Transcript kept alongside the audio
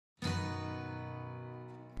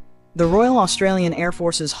The Royal Australian Air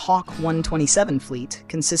Force's Hawk 127 fleet,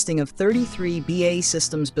 consisting of 33 BAE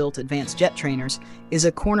Systems-built advanced jet trainers, is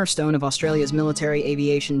a cornerstone of Australia's military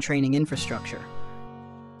aviation training infrastructure.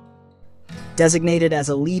 Designated as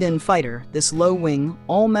a lead-in fighter, this low-wing,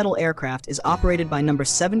 all-metal aircraft is operated by No.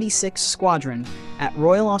 76 Squadron at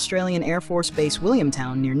Royal Australian Air Force Base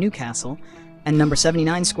Williamtown near Newcastle and No.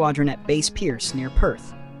 79 Squadron at Base Pearce near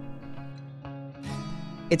Perth.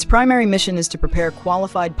 Its primary mission is to prepare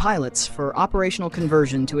qualified pilots for operational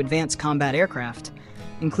conversion to advanced combat aircraft,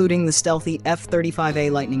 including the stealthy F-35A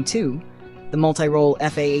Lightning II, the multi-role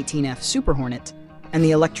A-18F Super Hornet, and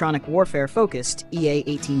the electronic warfare-focused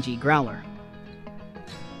EA-18G Growler.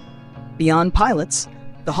 Beyond pilots,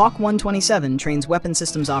 the Hawk 127 trains weapon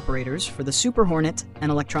systems operators for the Super Hornet and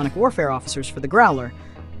electronic warfare officers for the Growler,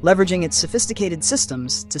 leveraging its sophisticated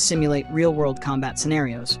systems to simulate real-world combat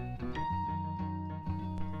scenarios.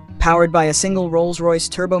 Powered by a single Rolls-Royce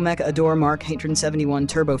Turbomech Adore Mark 871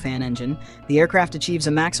 turbofan engine, the aircraft achieves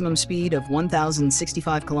a maximum speed of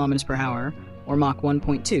 1,065 km per hour, or Mach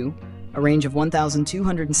 1.2, a range of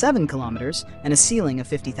 1,207 km, and a ceiling of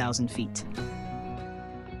 50,000 feet.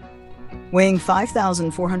 Weighing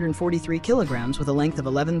 5,443 kilograms with a length of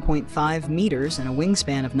 11.5 meters and a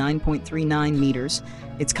wingspan of 9.39 meters,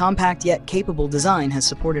 its compact yet capable design has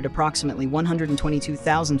supported approximately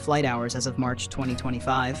 122,000 flight hours as of March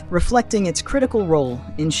 2025, reflecting its critical role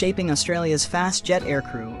in shaping Australia's fast jet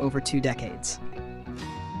aircrew over 2 decades.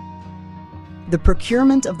 The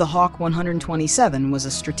procurement of the Hawk 127 was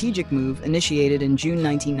a strategic move initiated in June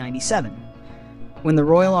 1997. When the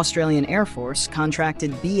Royal Australian Air Force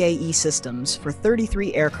contracted BAE Systems for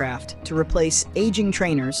 33 aircraft to replace aging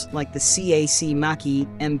trainers like the CAC Mach-E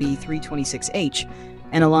MB326H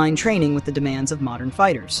and align training with the demands of modern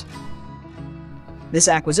fighters. This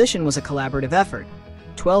acquisition was a collaborative effort.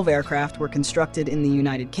 12 aircraft were constructed in the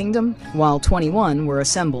United Kingdom, while 21 were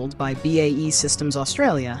assembled by BAE Systems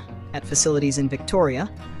Australia at facilities in Victoria,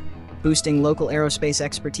 boosting local aerospace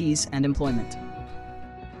expertise and employment.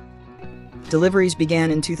 Deliveries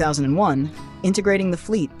began in 2001, integrating the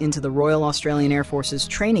fleet into the Royal Australian Air Force's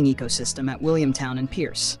training ecosystem at Williamtown and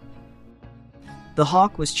Pearce. The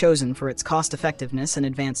Hawk was chosen for its cost-effectiveness and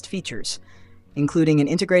advanced features, including an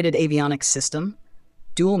integrated avionics system,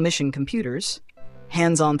 dual mission computers,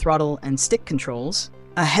 hands-on throttle and stick controls,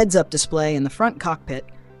 a heads-up display in the front cockpit,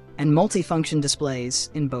 and multi-function displays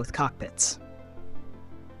in both cockpits.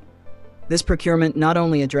 This procurement not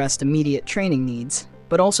only addressed immediate training needs,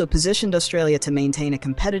 but also positioned Australia to maintain a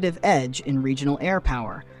competitive edge in regional air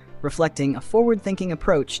power, reflecting a forward-thinking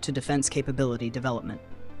approach to defense capability development.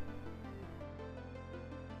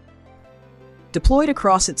 Deployed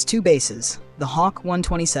across its 2 bases, the Hawk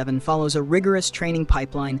 127 follows a rigorous training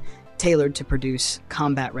pipeline tailored to produce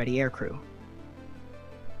combat-ready aircrew.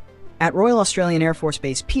 At Royal Australian Air Force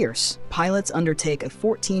Base Pearce, pilots undertake a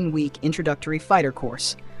 14-week introductory fighter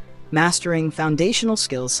course, mastering foundational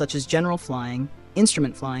skills such as general flying,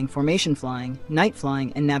 instrument flying, formation flying, night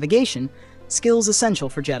flying, and navigation, skills essential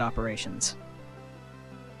for jet operations.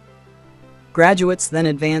 Graduates then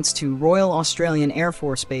advance to Royal Australian Air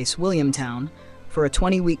Force Base Williamtown for a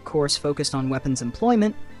 20-week course focused on weapons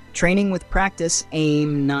employment, training with practice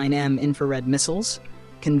AIM-9M infrared missiles,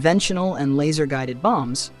 conventional and laser-guided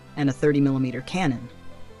bombs, and a 30mm cannon.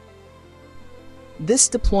 This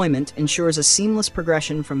deployment ensures a seamless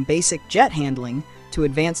progression from basic jet handling to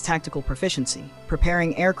advanced tactical proficiency,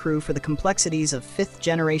 preparing aircrew for the complexities of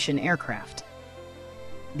 5th-generation aircraft.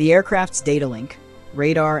 The aircraft's data link,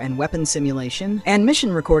 radar and weapon simulation, and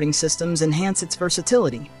mission recording systems enhance its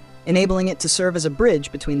versatility, enabling it to serve as a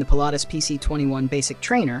bridge between the Pilatus PC-21 basic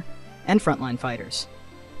trainer and frontline fighters.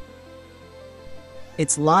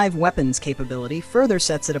 Its live weapons capability further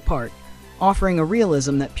sets it apart, offering a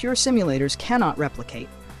realism that pure simulators cannot replicate,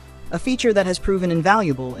 a feature that has proven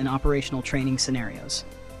invaluable in operational training scenarios.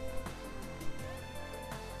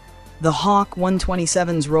 The Hawk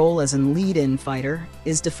 127's role as a lead-in fighter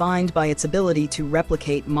is defined by its ability to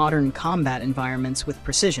replicate modern combat environments with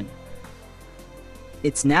precision.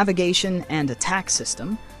 Its navigation and attack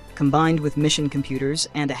system, combined with mission computers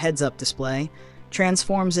and a heads-up display,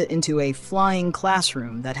 transforms it into a flying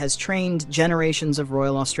classroom that has trained generations of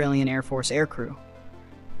Royal Australian Air Force aircrew.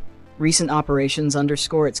 Recent operations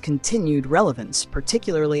underscore its continued relevance,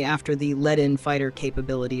 particularly after the Lead-In Fighter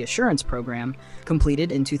Capability Assurance Program,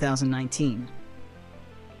 completed in 2019.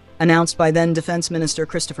 Announced by then Defense Minister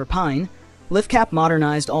Christopher Pyne, LIFCAP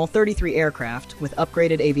modernized all 33 aircraft with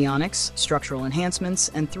upgraded avionics, structural enhancements,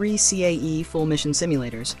 and 3 CAE full-mission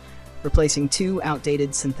simulators, replacing 2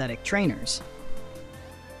 outdated synthetic trainers.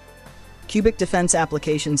 Cubic Defense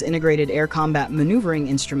Applications integrated air combat maneuvering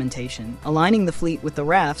instrumentation, aligning the fleet with the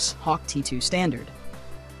RAAF's Hawk T2 standard.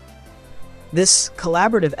 This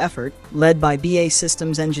collaborative effort, led by BAE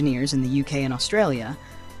Systems engineers in the UK and Australia,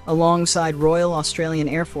 alongside Royal Australian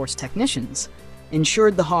Air Force technicians,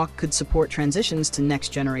 ensured the Hawk could support transitions to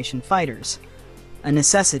next-generation fighters, a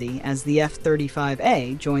necessity as the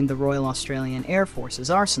F-35A joined the Royal Australian Air Force's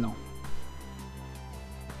arsenal.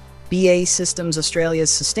 BAE Systems Australia's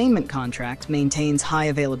sustainment contract maintains high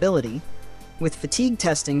availability, with fatigue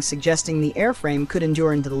testing suggesting the airframe could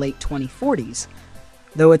endure into the late 2040s,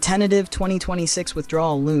 though a tentative 2026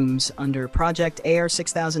 withdrawal looms under Project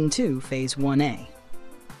AR6002 Phase 1A.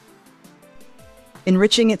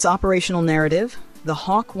 Enriching its operational narrative, the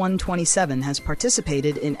Hawk 127 has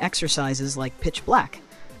participated in exercises like Pitch Black,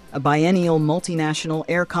 a biennial multinational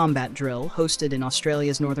air combat drill hosted in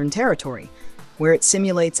Australia's Northern Territory, where it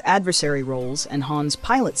simulates adversary roles and hones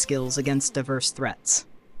pilot skills against diverse threats.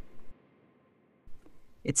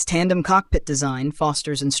 Its tandem cockpit design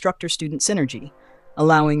fosters instructor-student synergy,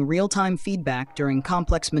 allowing real-time feedback during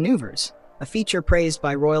complex maneuvers, a feature praised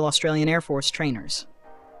by Royal Australian Air Force trainers.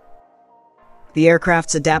 The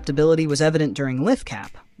aircraft's adaptability was evident during LIFCAP,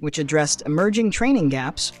 which addressed emerging training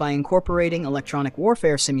gaps by incorporating electronic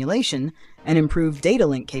warfare simulation and improved data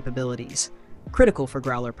link capabilities, critical for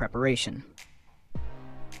Growler preparation.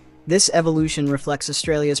 This evolution reflects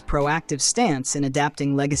Australia's proactive stance in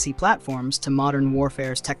adapting legacy platforms to modern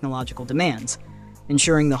warfare's technological demands,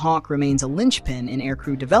 ensuring the Hawk remains a linchpin in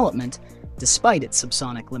aircrew development despite its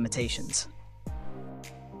subsonic limitations.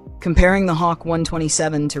 Comparing the Hawk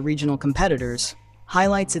 127 to regional competitors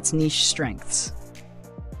highlights its niche strengths.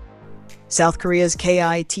 South Korea's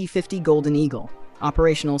Ki-T-50 Golden Eagle,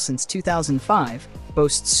 operational since 2005,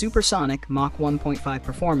 boasts supersonic Mach 1.5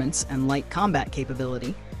 performance and light combat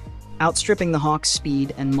capability, outstripping the Hawk's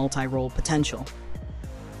speed and multi-role potential.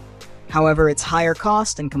 However, its higher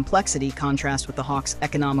cost and complexity contrast with the Hawk's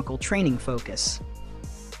economical training focus.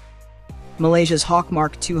 Malaysia's Hawk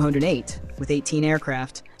Mark 208, with 18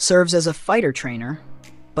 aircraft, serves as a fighter trainer,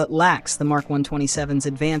 but lacks the Mark 127's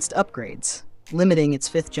advanced upgrades, limiting its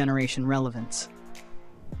fifth-generation relevance.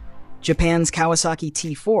 Japan's Kawasaki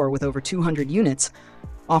T4, with over 200 units,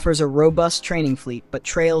 offers a robust training fleet but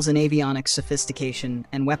trails in avionics sophistication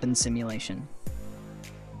and weapons simulation.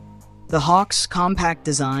 The Hawk's compact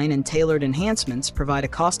design and tailored enhancements provide a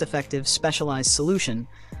cost-effective, specialized solution,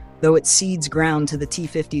 though it cedes ground to the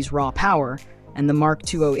T-50's raw power and the Mark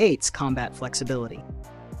 208's combat flexibility.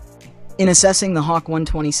 In assessing the Hawk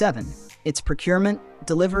 127, its procurement,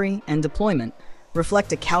 delivery, and deployment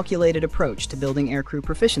reflect a calculated approach to building aircrew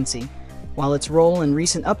proficiency, while its role and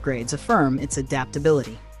recent upgrades affirm its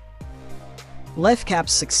adaptability.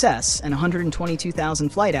 LIFCAP's success and 122,000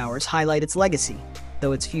 flight hours highlight its legacy,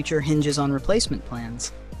 though its future hinges on replacement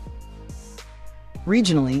plans.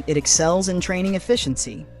 Regionally, it excels in training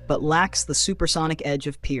efficiency, but lacks the supersonic edge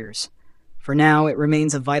of Pearce. For now, it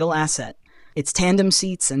remains a vital asset, its tandem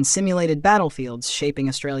seats and simulated battlefields shaping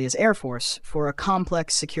Australia's Air Force for a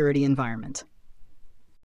complex security environment.